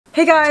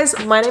Hey guys,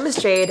 my name is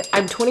Jade,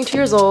 I'm 22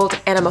 years old,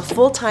 and I'm a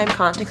full-time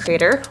content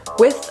creator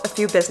with a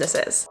few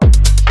businesses.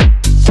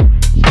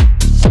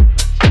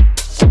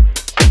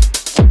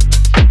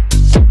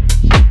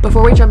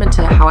 Before we jump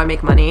into how I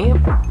make money,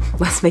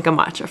 let's make a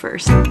matcha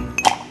first.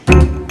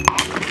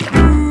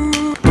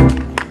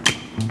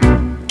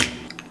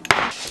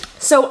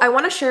 So I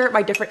want to share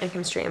my different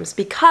income streams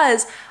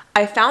because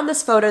I found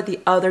this photo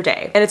the other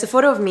day, and it's a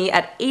photo of me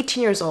at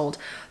 18 years old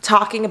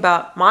talking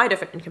about my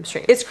different income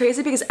streams. It's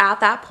crazy because at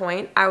that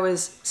point, I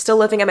was still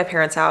living at my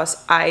parents'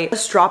 house. I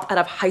just dropped out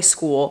of high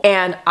school,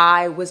 and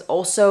I was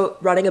also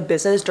running a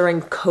business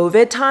during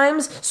COVID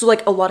times. So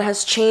like a lot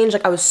has changed.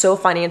 Like I was so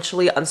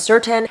financially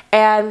uncertain.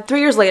 And 3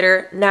 years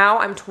later, now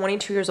I'm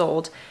 22 years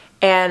old,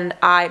 and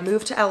I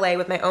moved to LA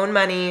with my own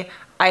money.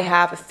 I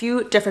have a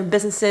few different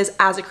businesses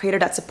as a creator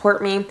that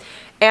support me,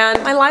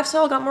 and my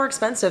lifestyle got more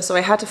expensive, so I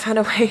had to find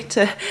a way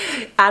to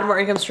add more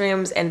income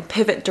streams and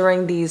pivot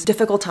during these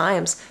difficult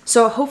times.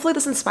 So hopefully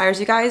this inspires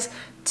you guys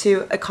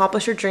to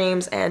accomplish your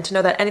dreams and to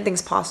know that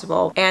anything's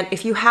possible. And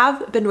if you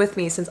have been with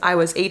me since I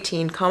was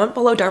 18, comment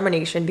below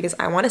Darmanation because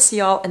I want to see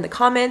y'all in the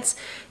comments.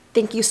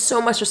 Thank you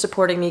so much for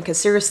supporting me because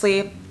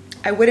seriously,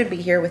 I wouldn't be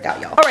here without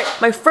y'all. All right,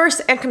 my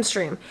first income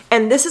stream,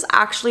 and this is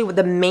actually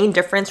the main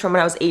difference from when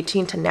I was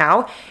 18 to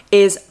now,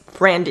 is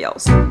brand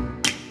deals.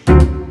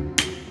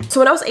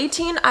 So when I was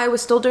 18, I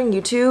was still doing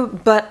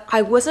YouTube, but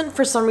I wasn't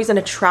for some reason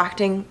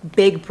attracting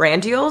big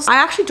brand deals. I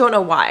actually don't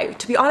know why.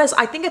 To be honest,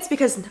 I think it's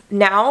because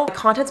now my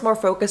content's more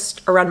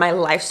focused around my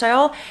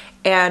lifestyle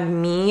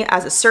and me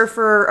as a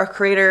surfer, a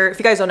creator. If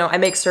you guys don't know, I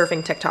make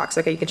surfing TikToks,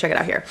 okay? You can check it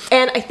out here.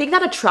 And I think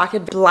that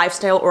attracted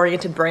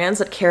lifestyle-oriented brands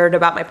that cared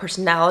about my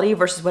personality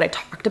versus what I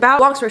talked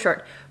about. Long story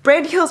short,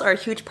 brand deals are a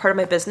huge part of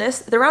my business.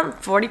 They're around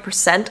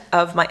 40%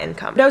 of my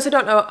income. For those who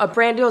don't know, a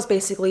brand deal is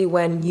basically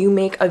when you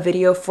make a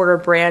video for a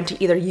brand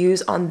to either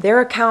use on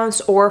their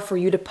accounts or for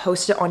you to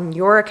post it on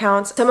your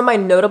accounts. Some of my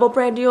notable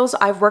brand deals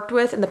I've worked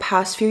with in the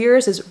past few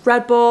years is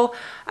Red Bull.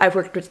 I've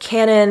worked with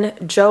Canon,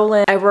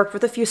 Jolin. I've worked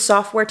with a few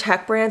software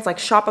tech brands like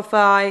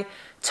Shopify,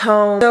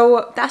 Tone.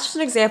 So that's just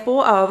an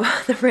example of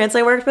the brands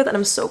I worked with, and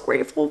I'm so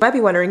grateful. You might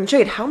be wondering,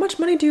 Jade, how much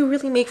money do you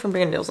really make from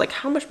brand deals? Like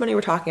how much money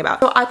we're talking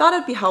about? So I thought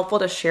it'd be helpful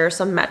to share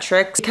some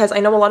metrics because I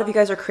know a lot of you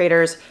guys are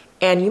creators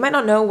and you might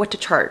not know what to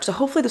charge. So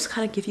hopefully this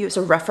kind of give you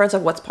a reference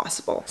of what's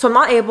possible. So I'm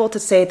not able to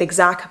say the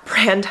exact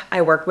brand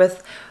I work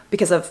with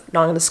because of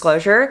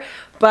non-disclosure,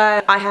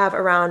 but I have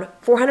around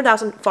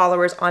 400,000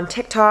 followers on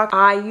TikTok.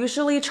 I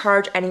usually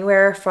charge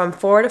anywhere from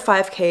 4 to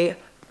 5K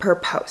per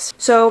post.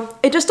 So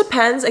it just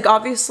depends. Like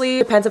obviously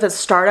depends if it's a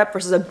startup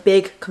versus a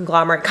big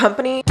conglomerate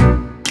company.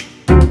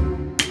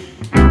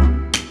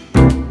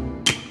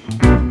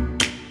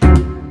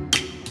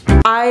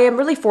 I am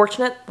really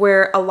fortunate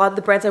where a lot of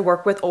the brands I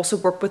work with also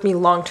work with me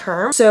long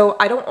term. So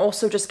I don't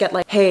also just get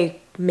like,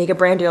 hey, make a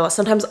brand deal.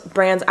 Sometimes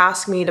brands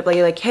ask me to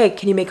be like, hey,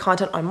 can you make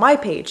content on my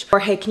page? Or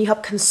hey, can you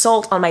help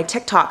consult on my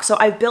TikTok? So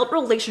I've built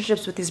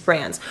relationships with these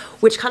brands,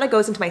 which kind of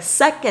goes into my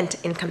second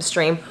income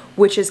stream,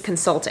 which is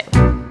consulting.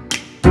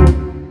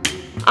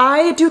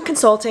 I do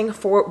consulting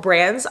for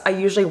brands I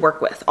usually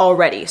work with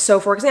already. So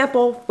for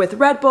example, with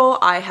Red Bull,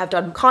 I have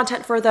done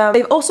content for them.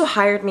 They've also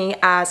hired me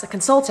as a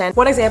consultant.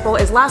 One example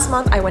is last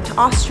month, I went to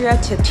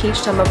Austria to teach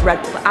some of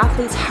Red Bull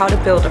athletes how to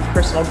build a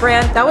personal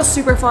brand. That was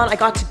super fun. I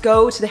got to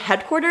go to the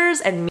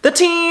headquarters and meet the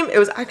team. It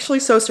was actually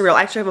so surreal.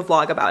 I actually have a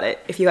vlog about it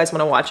if you guys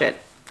want to watch it.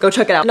 Go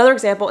check it out. Another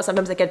example is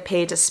sometimes I get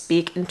paid to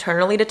speak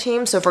internally to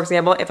teams. So for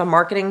example, if a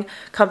marketing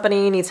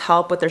company needs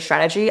help with their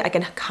strategy, I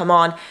can come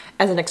on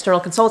as an external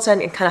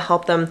consultant and kind of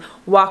help them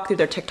walk through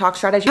their TikTok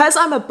strategy. Because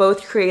I'm a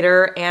both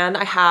creator and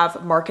I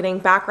have marketing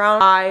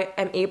background, I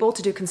am able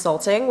to do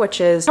consulting, which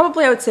is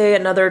probably I would say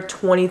another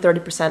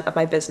 20-30% of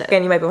my business.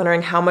 Again, you might be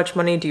wondering how much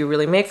money do you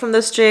really make from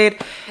this,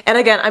 Jade? And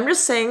again, I'm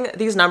just saying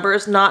these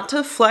numbers not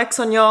to flex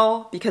on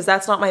y'all because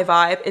that's not my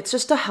vibe. It's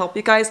just to help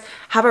you guys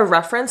have a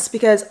reference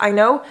because I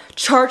know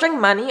charging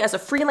money as a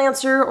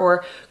freelancer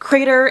or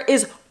creator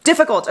is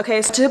difficult,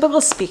 okay? So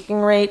typical speaking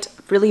rate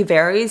really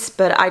varies,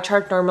 but I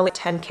charge normally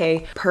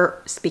 10K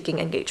per speaking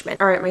engagement.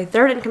 All right, my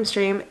third income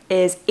stream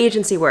is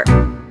agency work.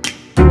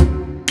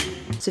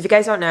 So if you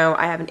guys don't know,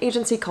 I have an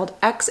agency called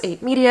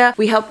X8 Media.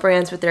 We help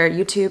brands with their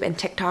YouTube and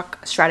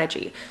TikTok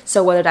strategy.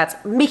 So whether that's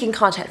making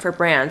content for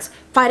brands,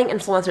 finding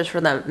influencers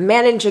for them,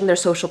 managing their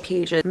social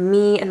pages,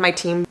 me and my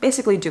team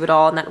basically do it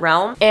all in that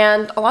realm.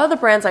 And a lot of the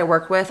brands I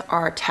work with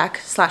are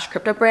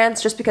tech/crypto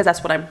brands just because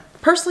that's what I'm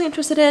personally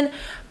interested in,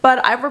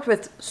 but I've worked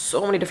with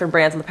so many different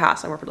brands in the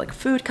past. I worked with like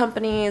food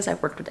companies, I've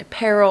worked with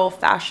apparel,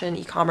 fashion,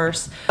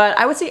 e-commerce, but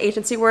I would say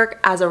agency work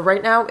as of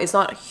right now is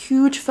not a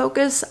huge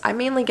focus. I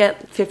mainly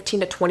get 15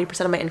 to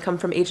 20% of my income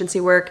from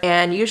agency work,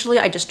 and usually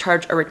I just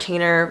charge a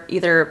retainer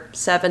either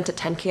 7 to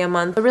 10K a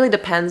month. It really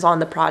depends on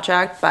the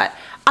project, but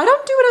I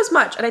don't do it as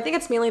much, and I think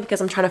it's mainly because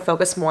I'm trying to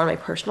focus more on my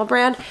personal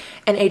brand,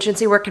 and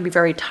agency work can be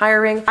very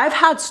tiring. I've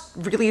had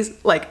really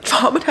like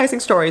traumatizing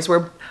stories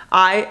where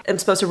I am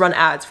supposed to run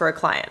ads for a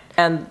client,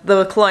 and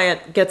the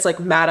client gets like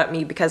mad at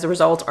me because the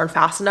results aren't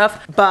fast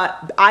enough,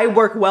 but I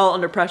work well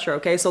under pressure,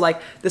 okay? So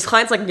like this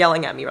client's like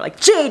yelling at me, or like,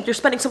 Jade, you're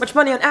spending so much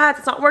money on ads,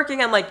 it's not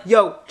working. I'm like,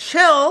 yo,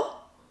 chill.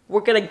 We're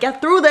gonna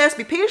get through this,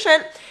 be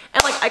patient.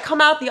 And like I come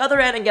out the other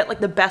end and get like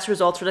the best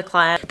results for the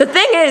client. The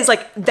thing is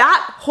like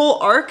that whole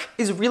arc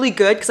is really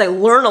good because I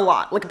learn a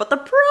lot. Like, but the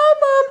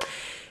problem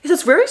is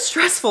it's very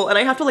stressful and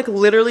I have to like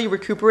literally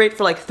recuperate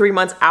for like 3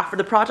 months after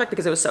the project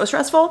because it was so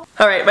stressful.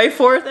 All right, my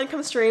fourth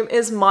income stream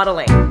is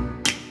modeling.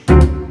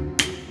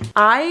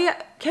 I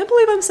can't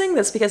believe I'm saying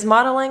this because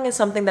modeling is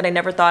something that I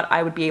never thought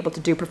I would be able to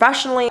do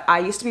professionally. I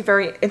used to be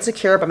very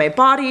insecure about my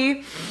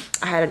body.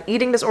 I had an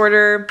eating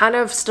disorder. Kind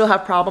of still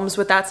have problems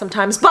with that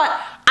sometimes, but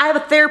I have a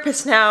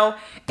therapist now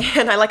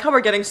and I like how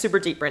we're getting super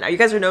deep right now. You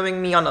guys are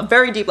knowing me on a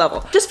very deep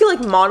level. Just feel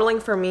like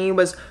modeling for me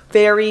was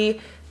very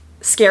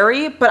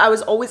scary, but I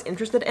was always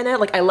interested in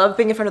it. Like I love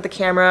being in front of the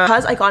camera.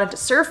 Because I got into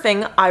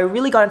surfing, I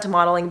really got into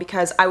modeling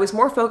because I was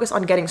more focused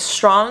on getting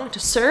strong to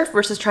surf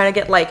versus trying to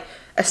get like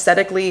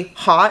aesthetically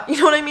hot, you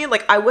know what I mean?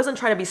 Like I wasn't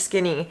trying to be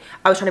skinny,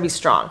 I was trying to be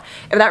strong.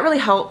 And that really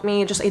helped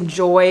me just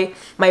enjoy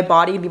my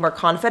body and be more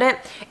confident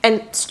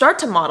and start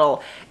to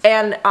model.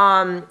 And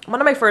one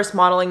of my first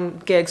modeling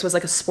gigs was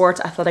like a sports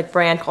athletic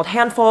brand called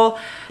Handful.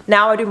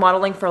 Now I do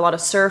modeling for a lot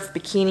of surf,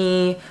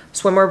 bikini,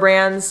 swimwear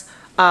brands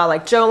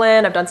like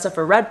Jolin. I've done stuff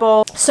for Red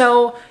Bull.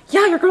 So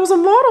yeah, your girl's a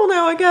model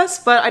now, I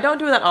guess, but I don't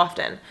do that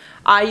often.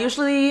 I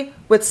usually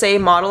would say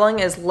modeling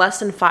is less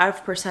than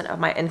 5% of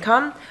my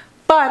income,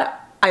 but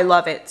I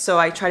love it, so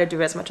I try to do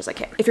it as much as I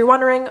can. If you're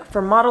wondering,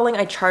 for modeling,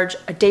 I charge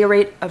a day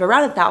rate of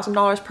around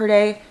 $1,000 per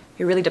day.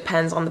 It really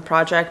depends on the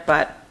project,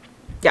 but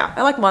yeah,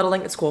 I like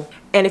modeling, it's cool.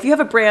 And if you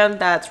have a brand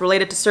that's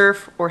related to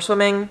surf or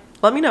swimming,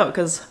 let me know,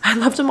 because I'd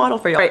love to model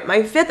for you. All right,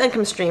 my fifth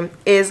income stream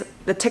is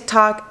the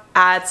TikTok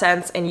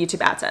AdSense and YouTube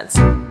AdSense.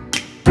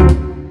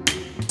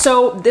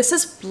 So this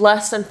is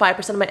less than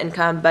 5% of my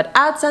income, but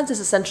AdSense is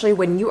essentially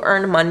when you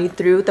earn money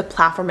through the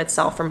platform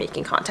itself for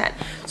making content.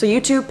 So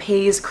YouTube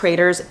pays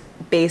creators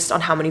based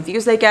on how many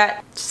views they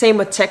get. Same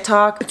with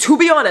TikTok. To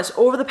be honest,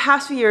 over the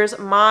past few years,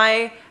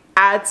 my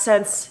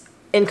AdSense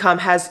income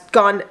has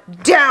gone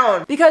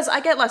down because I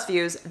get less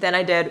views than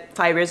I did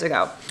 5 years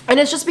ago. And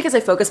it's just because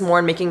I focus more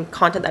on making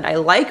content that I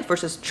like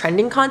versus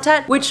trending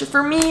content, which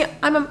for me,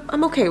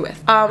 I'm okay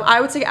with. I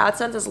would say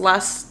AdSense is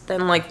less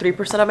than like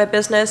 3% of my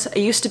business. It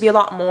used to be a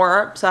lot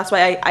more, so that's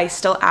why I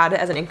still add it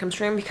as an income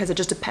stream because it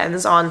just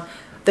depends on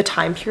the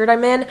time period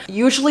I'm in.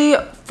 Usually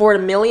for a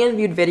 1 million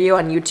viewed video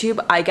on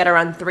YouTube, I get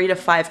around 3 to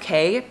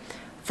 5K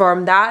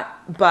from that,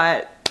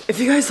 but if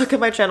you guys look at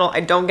my channel, I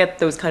don't get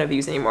those kind of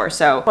views anymore.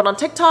 So, but on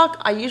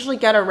TikTok, I usually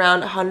get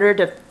around $100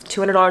 to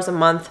 $200 a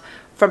month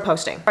from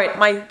posting. All right,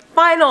 my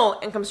final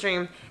income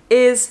stream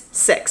is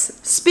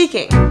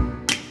speaking.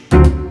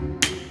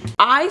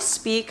 I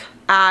speak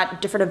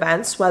at different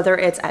events, whether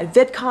it's at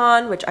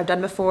VidCon, which I've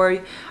done before.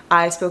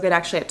 I've spoken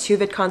actually at 2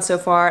 VidCons so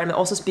far, and I'm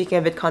also speaking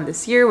at VidCon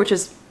this year, which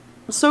is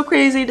so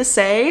crazy to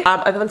say.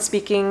 I've been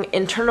speaking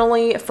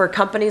internally for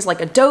companies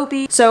like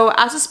Adobe. So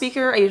as a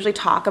speaker, I usually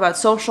talk about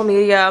social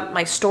media,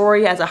 my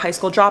story as a high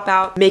school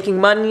dropout, making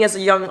money as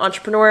a young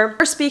entrepreneur.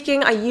 For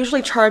speaking, I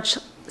usually charge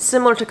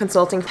similar to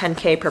consulting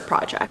 10K per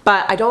project,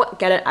 but I don't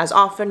get it as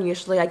often.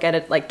 Usually I get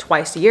it like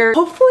twice a year.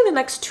 Hopefully the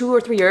next 2 or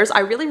 3 years,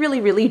 I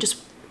really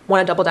just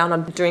want to double down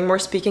on doing more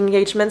speaking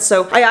engagements.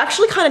 So I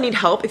actually kind of need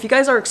help. If you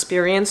guys are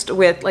experienced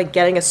with like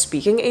getting a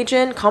speaking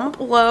agent, comment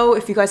below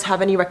if you guys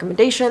have any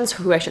recommendations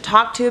who I should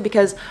talk to,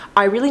 because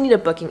I really need a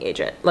booking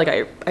agent. Like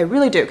I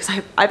really do, because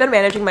I've been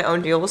managing my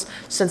own deals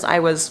since I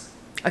was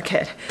a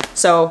kid.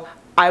 So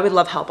I would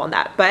love help on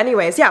that. But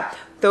anyways, yeah,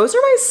 those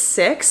are my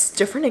 6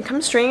 different income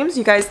streams.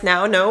 You guys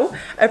now know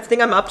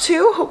everything I'm up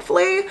to,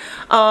 hopefully.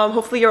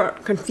 Hopefully you're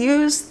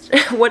confused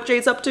what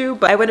Jade's up to,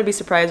 but I wouldn't be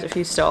surprised if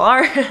you still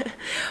are.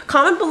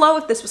 Comment below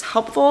if this was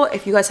helpful,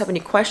 if you guys have any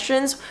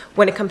questions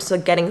when it comes to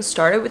getting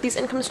started with these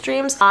income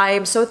streams.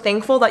 I'm so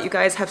thankful that you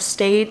guys have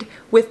stayed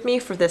with me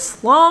for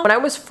this long. When I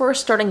was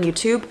first starting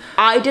YouTube,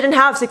 I didn't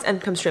have 6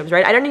 income streams,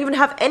 right? I didn't even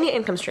have any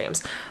income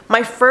streams.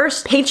 My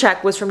first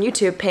paycheck was from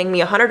YouTube paying me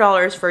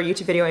 $100 for a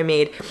YouTube video I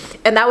made,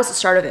 and that was the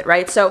start of it,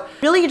 right? So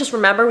really, you just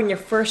remember when you're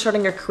first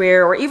starting your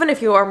career, or even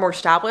if you are more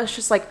established,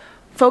 just like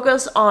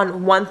focus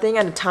on one thing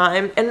at a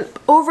time, and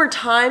over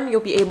time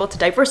you'll be able to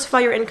diversify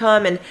your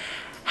income and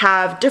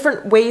have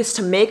different ways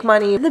to make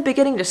money. In the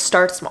beginning, just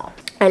start small.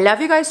 I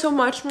love you guys so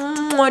much,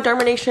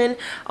 Darmanation.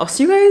 I'll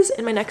see you guys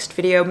in my next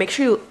video. Make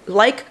sure you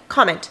like,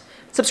 comment,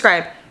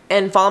 subscribe,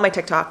 and follow my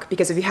TikTok,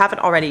 because if you haven't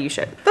already, you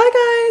should. Bye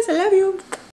guys, I love you.